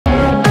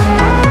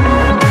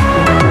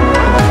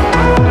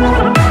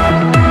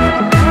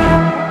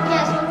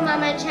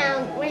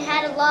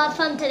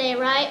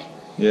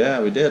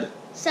Yeah, we did.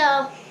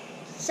 So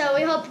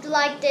we hope you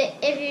liked it.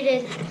 If you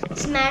did,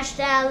 smash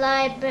that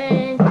like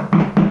button.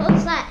 What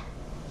was that?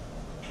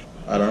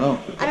 I don't know.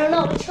 I don't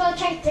know. Let's go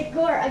check the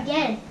door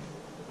again.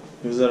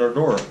 Who's at our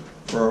door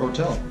for our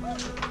hotel?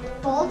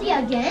 Baldi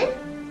again?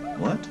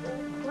 What?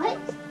 What?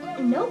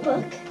 A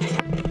notebook?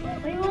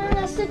 What do you want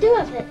us to do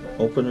with it?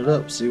 Open it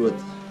up. See what.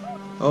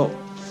 Oh.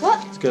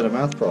 What? It's got a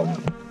math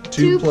problem.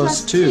 2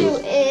 plus 2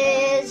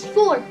 is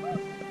 4.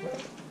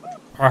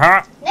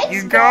 Next,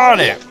 You got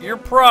Baldi. it. Your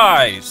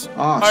prize.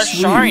 Oh, A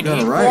sweet, shiny you got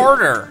it right.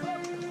 quarter.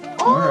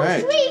 Oh, All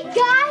right. sweet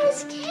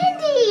guys,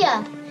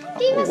 candy!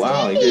 Gave us Wow,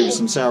 candy. he gave you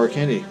some sour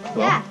candy.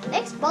 Well, Yeah,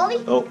 next,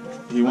 Baldi. oh,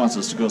 he wants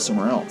us to go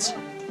somewhere else.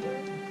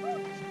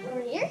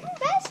 Over here,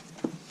 guys?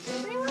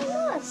 What do you want to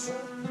us?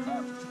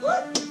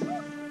 What?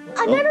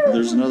 Oh,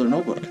 there's another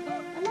notebook.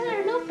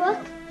 Another notebook.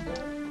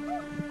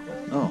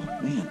 Oh,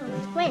 man.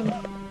 When?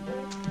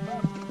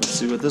 Let's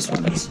see what this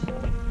one is.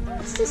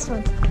 What's this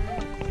one?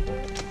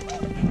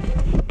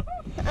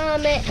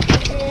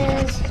 It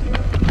is...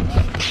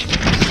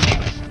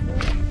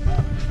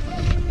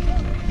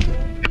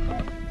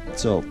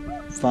 So,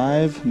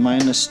 5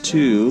 minus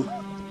 2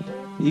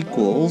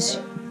 equals...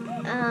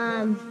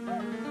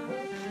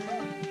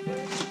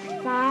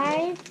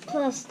 5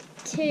 plus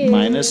 2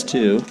 minus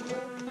 2.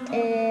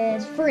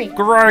 is 3.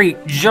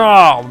 Great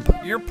job.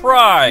 Your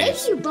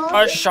prize. Thank you, Baldi.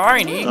 A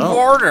shiny Oh.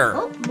 quarter.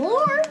 Oh,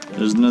 more?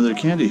 There's another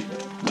candy.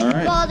 All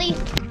right. Baldi.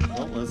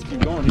 Well, let's keep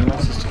going. He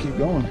wants us to keep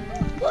going.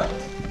 What?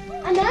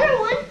 Another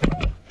one?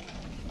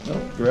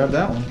 Oh, grab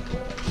that one.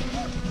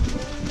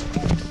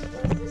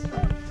 What's this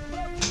one?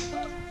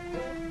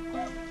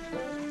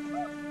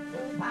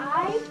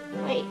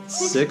 5? Wait,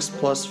 6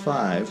 plus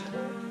 5.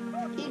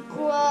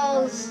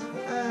 equals,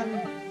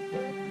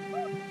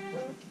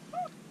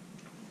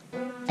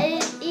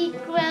 it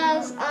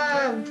equals,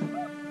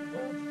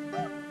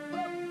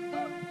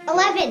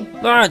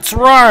 11. That's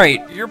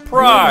right. Your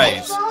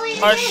prize. Baldi,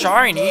 A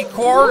shiny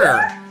quarter.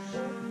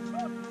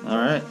 All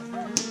right.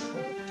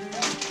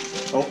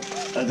 Oh,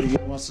 I think he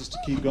wants us to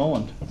keep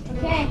going.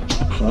 Okay.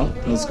 Well,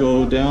 let's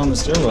go down the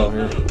stairwell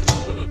here.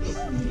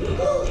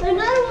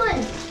 Another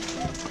one.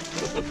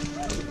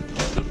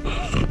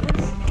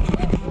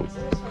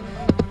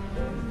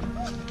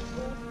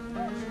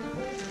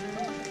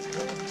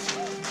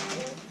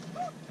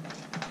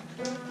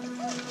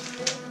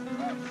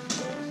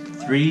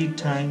 3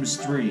 times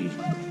 3.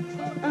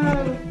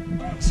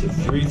 So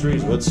 3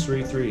 threes. What's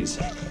 3 threes?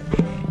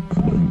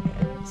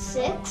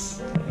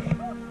 6.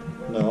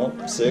 No,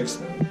 6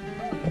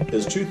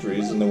 is 2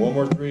 threes, and then one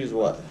more 3 is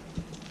what?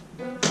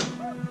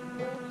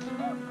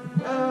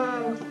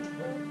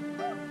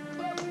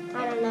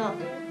 I don't know.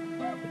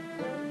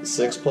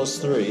 6 plus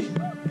 3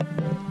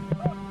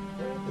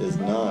 is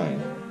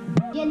 9.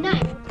 Yeah, 9.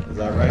 Is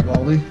that right,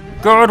 Baldi?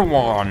 Good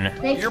one.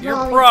 Thanks, Your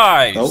Baldi.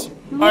 prize. Oh.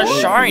 A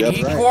shiny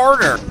That's right.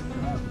 quarter.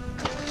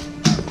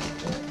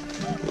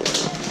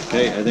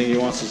 Okay, I think he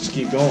wants us to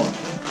keep going.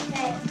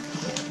 Okay.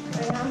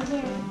 Right on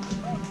here.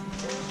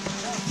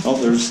 Oh,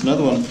 there's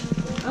another one.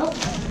 Oh.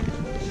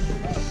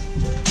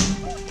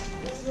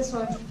 What's this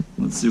one?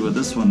 Let's see what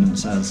this one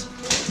says.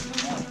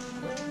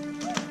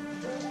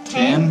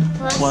 10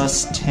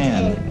 plus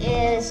 10. It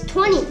is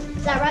 20.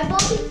 Is that right,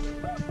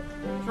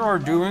 Baldi? You're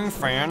doing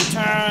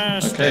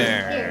fantastic.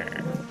 Here.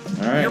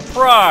 All right. Your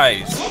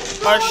prize. Next,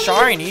 A Baldi.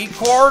 shiny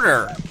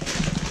quarter.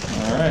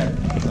 All right.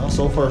 Well,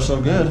 so far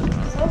so good.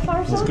 So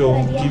far, so Let's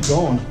go. good. Yeah. Keep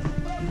going.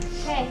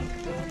 Okay.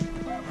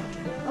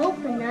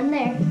 Open none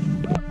there.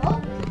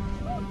 Oh,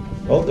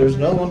 Oh, there's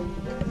another one.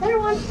 another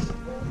one.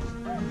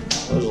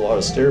 There's a lot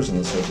of stairs in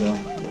this hotel.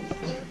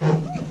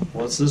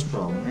 What's this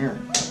problem here?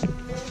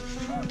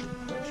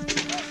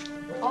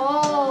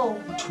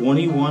 Oh.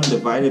 21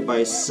 divided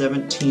by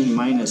 17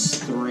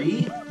 minus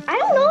 3? I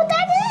don't know what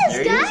that is,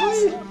 There you guys.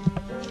 go.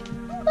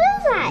 What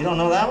is that? You don't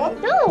know that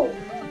one? No.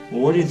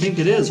 Well, what do you think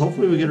it is?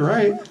 Hopefully we get it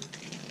right.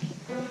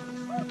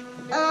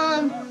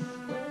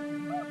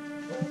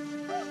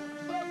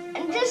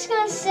 I'm just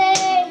gonna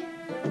say.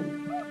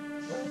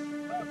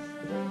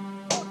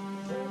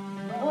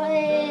 What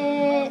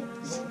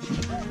is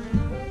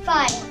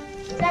 5?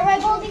 Is that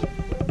right, Baldi?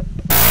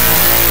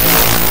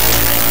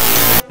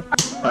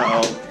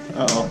 Uh-oh.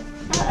 Uh-oh.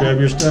 Grab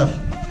your stuff.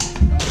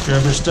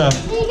 Grab your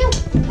stuff. There you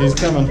go. He's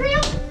coming. Hurry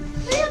up.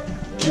 Hurry up.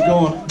 Keep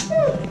going.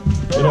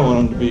 You don't want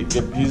him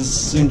to be... He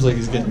seems like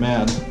he's getting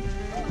mad.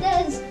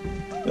 There's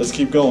Let's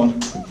keep going.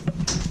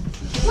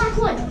 black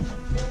one.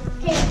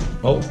 Okay.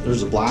 Oh,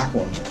 there's a black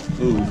one.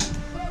 Ooh.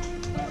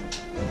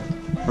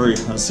 Hurry,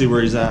 let's see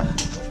where he's at.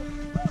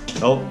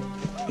 Oh,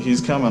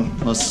 he's coming.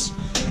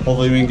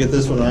 Hopefully we can get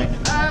this one right.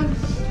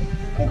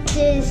 It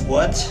is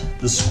What?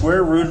 The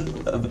square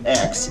root of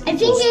x I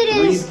think equals it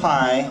 3 is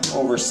pi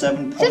over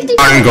 7. 50.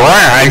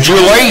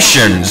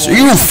 Congratulations!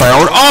 You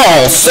found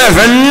all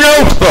 7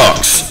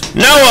 notebooks!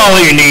 Now all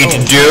you need to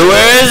do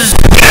is...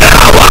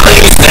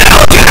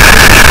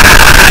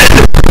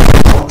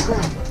 Oh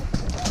crap!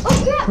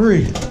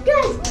 Hurry,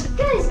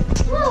 Guys,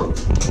 whoa!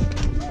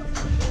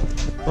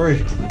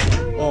 hurry.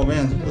 Oh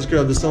man, let's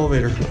grab this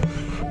elevator.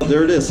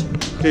 there it is.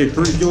 Okay,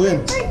 hurry, go in.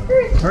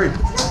 Hurry.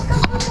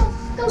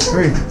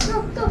 Hurry.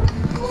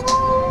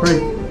 Hurry.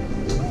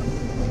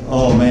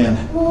 Oh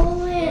man.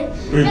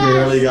 We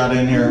barely got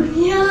in here.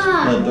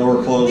 Yeah. That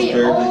door closed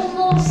barely.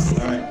 Almost.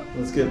 Alright,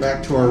 let's get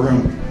back to our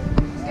room.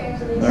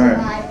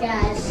 Alright,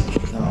 guys.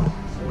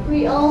 Oh,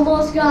 We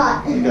almost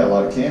got. we got a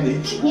lot of candy.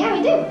 Yeah,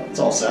 we do. It's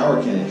all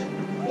sour candy.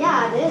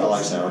 Yeah, it is. I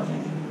like sour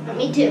candy.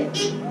 Me too.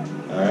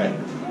 Alright,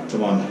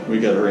 come on. We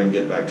gotta hurry and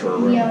get back to our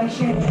room. Yeah, we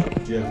sure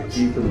do. Do you have the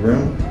key for the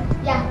room?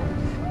 Yeah,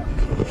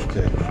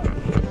 Okay,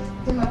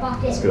 it's in my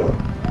pocket. let's go.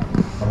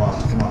 Come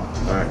on, come on.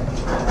 Alright.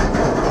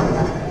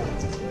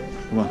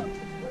 Come on.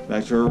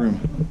 Back to our room.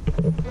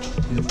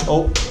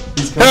 Oh,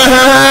 he's coming.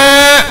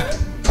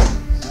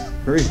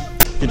 Hurry.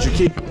 Get your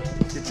key.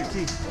 Get your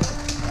key.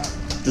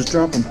 Just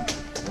drop him.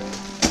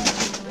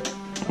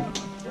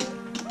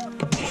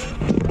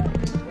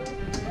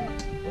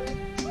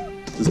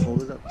 Just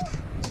hold it up.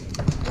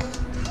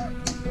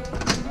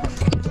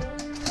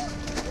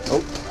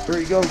 Oh,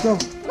 hurry, go, go.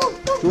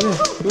 Go in,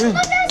 go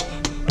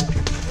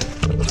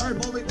in. Sorry,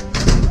 Baldi.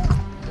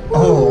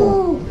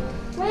 Oh,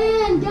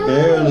 Man, guys.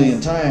 barely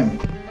in time.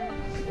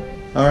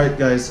 All right,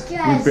 guys, we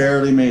Yes.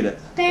 barely made it.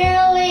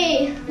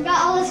 Barely. We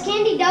got all this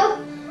candy though.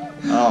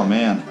 Oh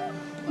man,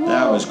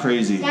 that Whoa. was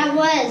crazy. That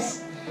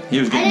was. He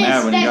was getting I didn't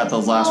mad when he got expect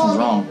those last ones all-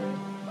 wrong.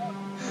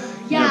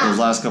 He got those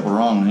Yeah, last couple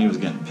wrong, and he was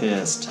getting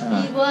pissed.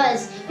 he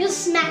was. He was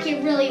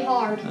smacking really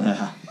hard.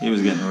 Yeah, he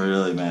was getting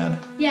really mad.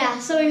 Yeah,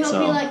 so we hope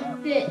So. you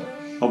liked it.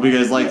 Hope you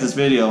guys like this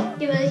video.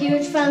 Give it a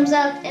huge thumbs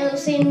up, and we'll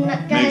see you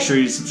next guys. Make sure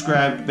you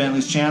subscribe to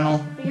Bentley's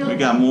channel. We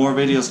got more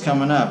videos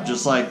coming up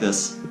just like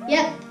this.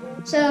 Yep.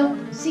 So,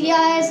 see you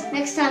guys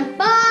next time.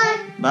 Bye!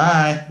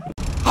 Bye.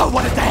 Oh,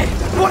 what a day!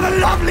 What a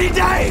lovely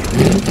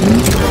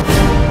day!